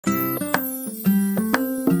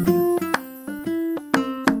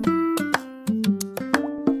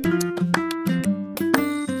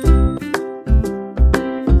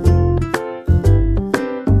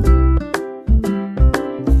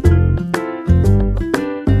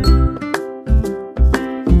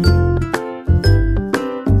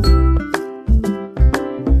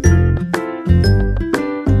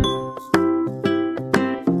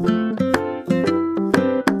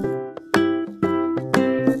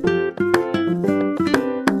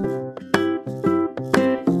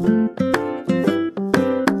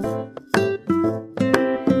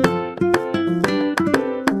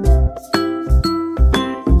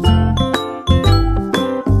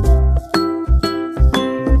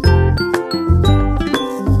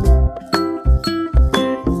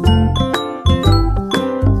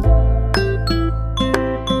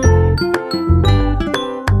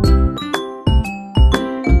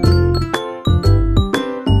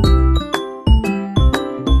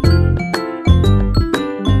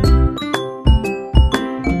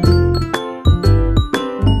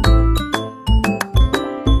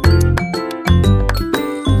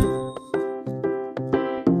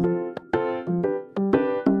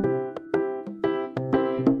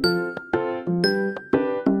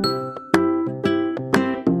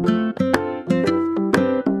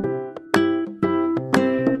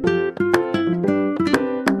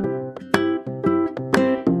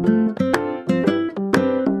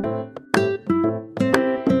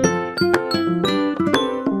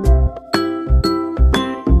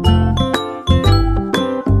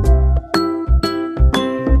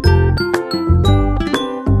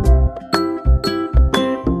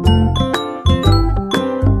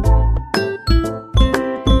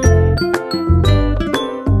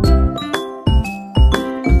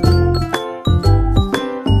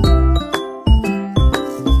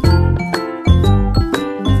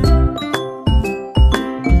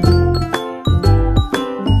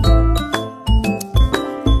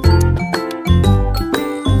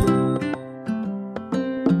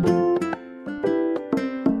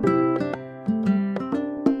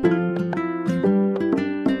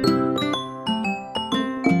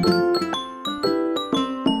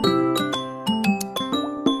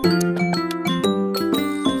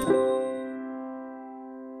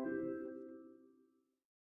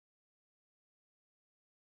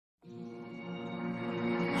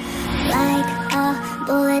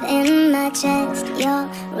chest. You're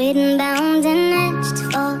written, bound, and etched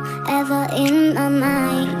forever in my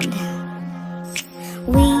mind.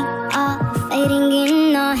 We are fading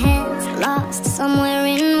in our heads, lost somewhere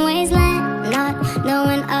in wasteland, not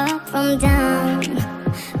knowing up from down.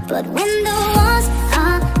 But when the walls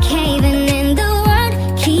are caving in, the world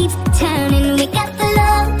keeps turning. We got the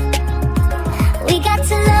love, we got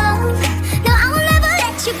to love. No, I will never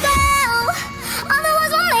let you go. All the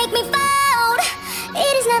walls will make me fold.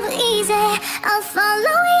 It is never easy, I'll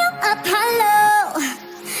follow you up hello.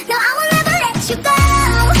 No, I will never let you go.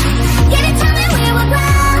 Give it to me, we will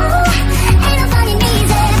grow. Ain't no finding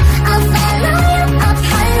easy, I'll follow you up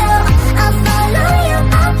hello. I'll follow you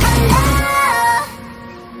up hello.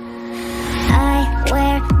 I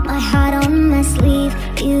wear my heart on my sleeve.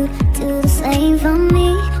 You do the same for me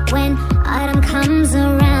when autumn comes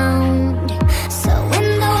around. So when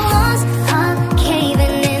the walls are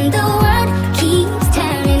caving in, the world keeps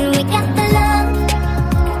turning. We got the love,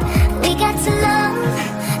 we got to love.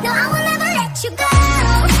 No, I will never let you go.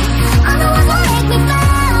 All the walls will make me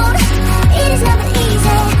fold. It is never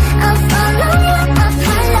easy, I'll follow you up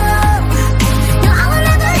hello. No, I will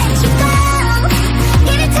never let you go.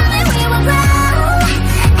 Give it to me, we will grow.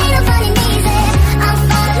 Ain't no finding easy, I'll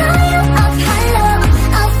follow you up hello.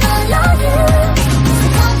 I'll follow you.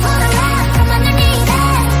 Don't pull around from underneath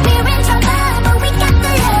it. We're in trouble, but we got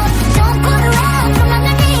the love. Don't pull around from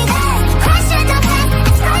underneath it. Crash into pain,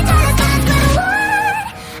 it's right to the signs. But what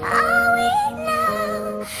are we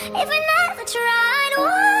now if we never tried?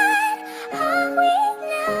 What are we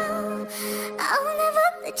now? I will never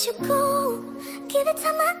let you go. Give it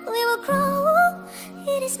time, we will grow.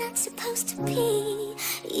 It is not supposed to be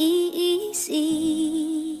easy.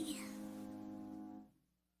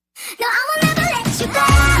 No, I will never let you go.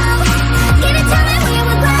 Give it time and we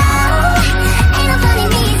will grow. Ain't no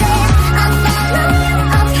finding easy, I'll follow you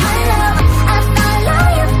up hello. I'll follow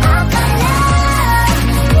you up hello.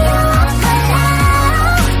 You up hello.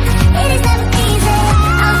 It is never easy,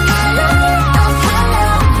 I'll follow you up hello.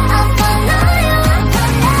 I'll follow you up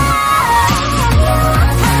hello. You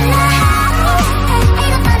up hello.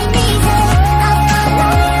 Ain't no finding easy, I'll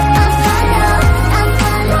follow you up hello. I'll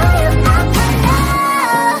follow you up hello.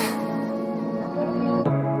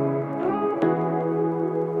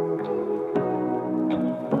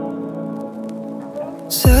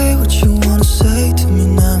 Say what you wanna say to me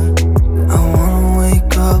now. I wanna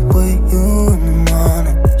wake up with you in the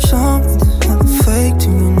morning. Show me there's nothing fake to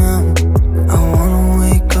me now. I wanna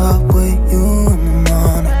wake up with you in the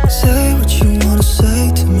morning. Say what you wanna say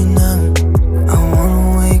to me now. I wanna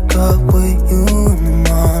wake up with you in the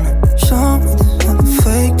morning. Show me there's nothing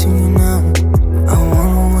fake to me now. I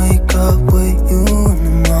wanna wake up with you in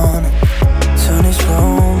the morning. Turn this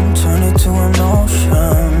room, turn it to an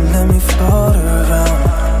ocean. Let me float around.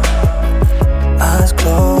 Eyes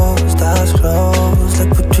closed,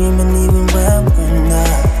 like we're dreaming even when we're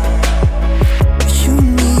not. But you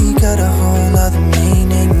and me got a whole other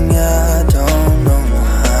meaning, I don't know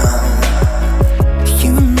how. But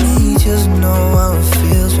you and me just know how it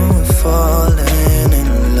feels when we're falling in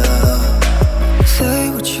love. Say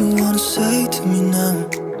what you wanna say to me now.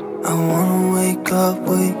 I wanna wake up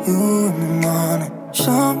with you in the morning.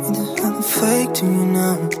 Show me there's nothing fake to me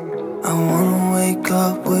now. I wanna wake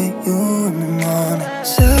up with you in the morning.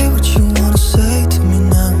 Say what you wanna say to me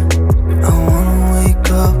now. I wanna wake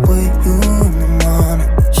up with you in the morning.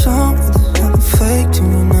 Show me there's nothing fake to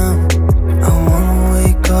me now. I wanna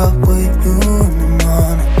wake up with you in the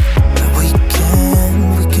morning. But we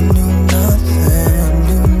can do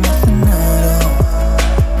nothing at all.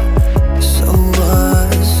 So what,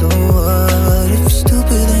 if you're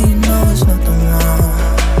stupid then you know it's nothing wrong.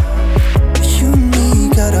 But you and me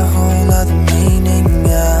got a whole other meaning,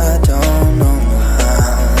 I don't know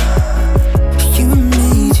how. But you and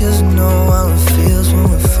me just know how it feels when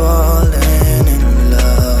we're falling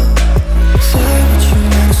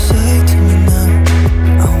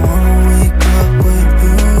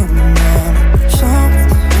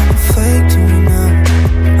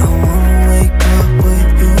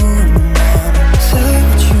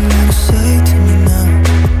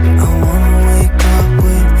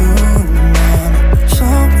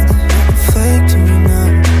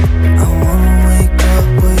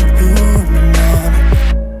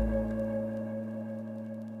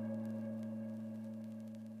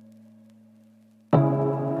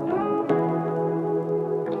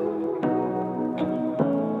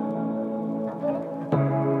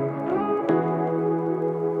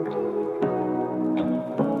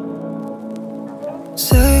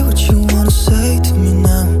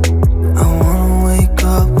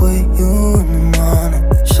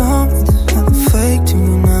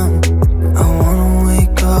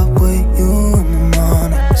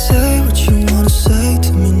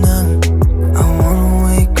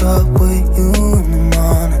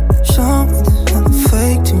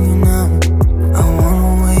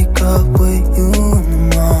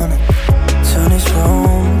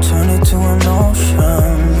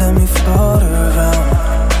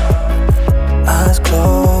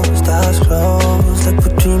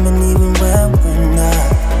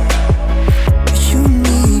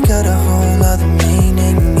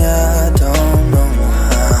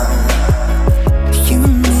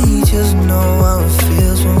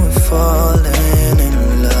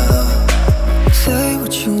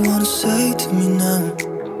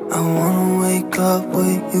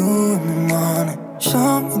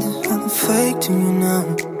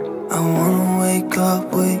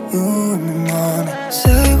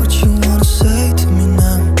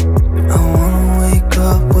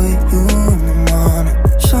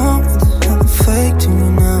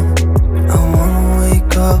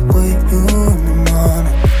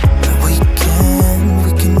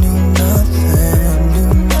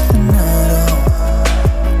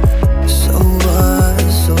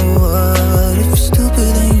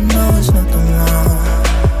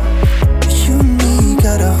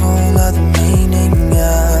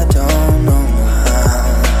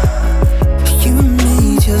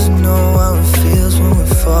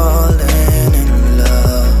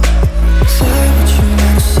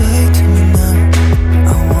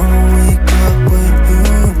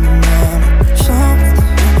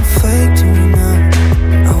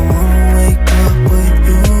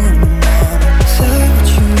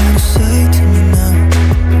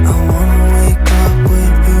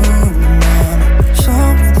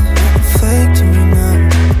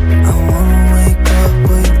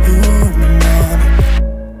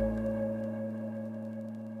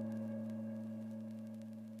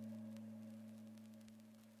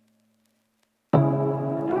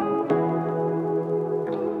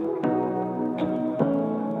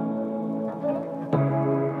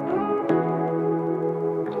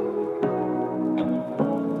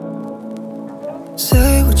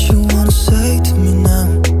Say what you wanna say to me now.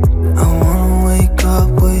 I wanna wake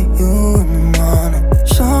up with you in the morning.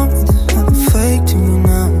 Show me there's nothing fake to me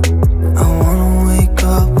now. I wanna wake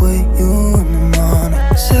up with you in the morning.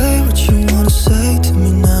 Say what you wanna say to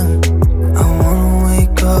me now. I wanna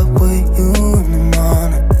wake up with you in the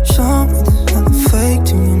morning. Show me there's nothing fake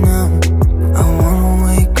to me now. I wanna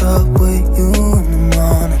wake up with you in the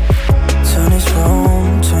morning. Turn this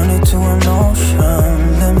room, turn it to an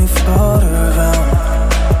ocean. Let me float around.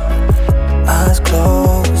 Eyes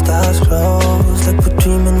closed, like we're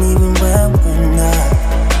dreaming even when we're not.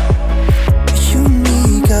 You and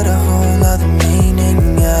me got a whole other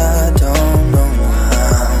meaning, I don't know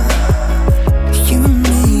how. You and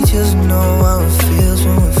me just know how it feels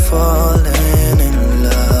when we're falling in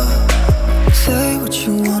love. Say what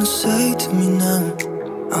you wanna say to me now.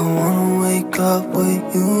 I wanna wake up with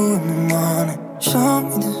you in the morning. Show me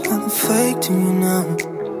there's nothing fake to me now.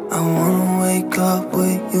 I wanna wake up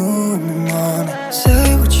with you in the morning.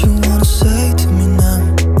 Say what you wanna say to me.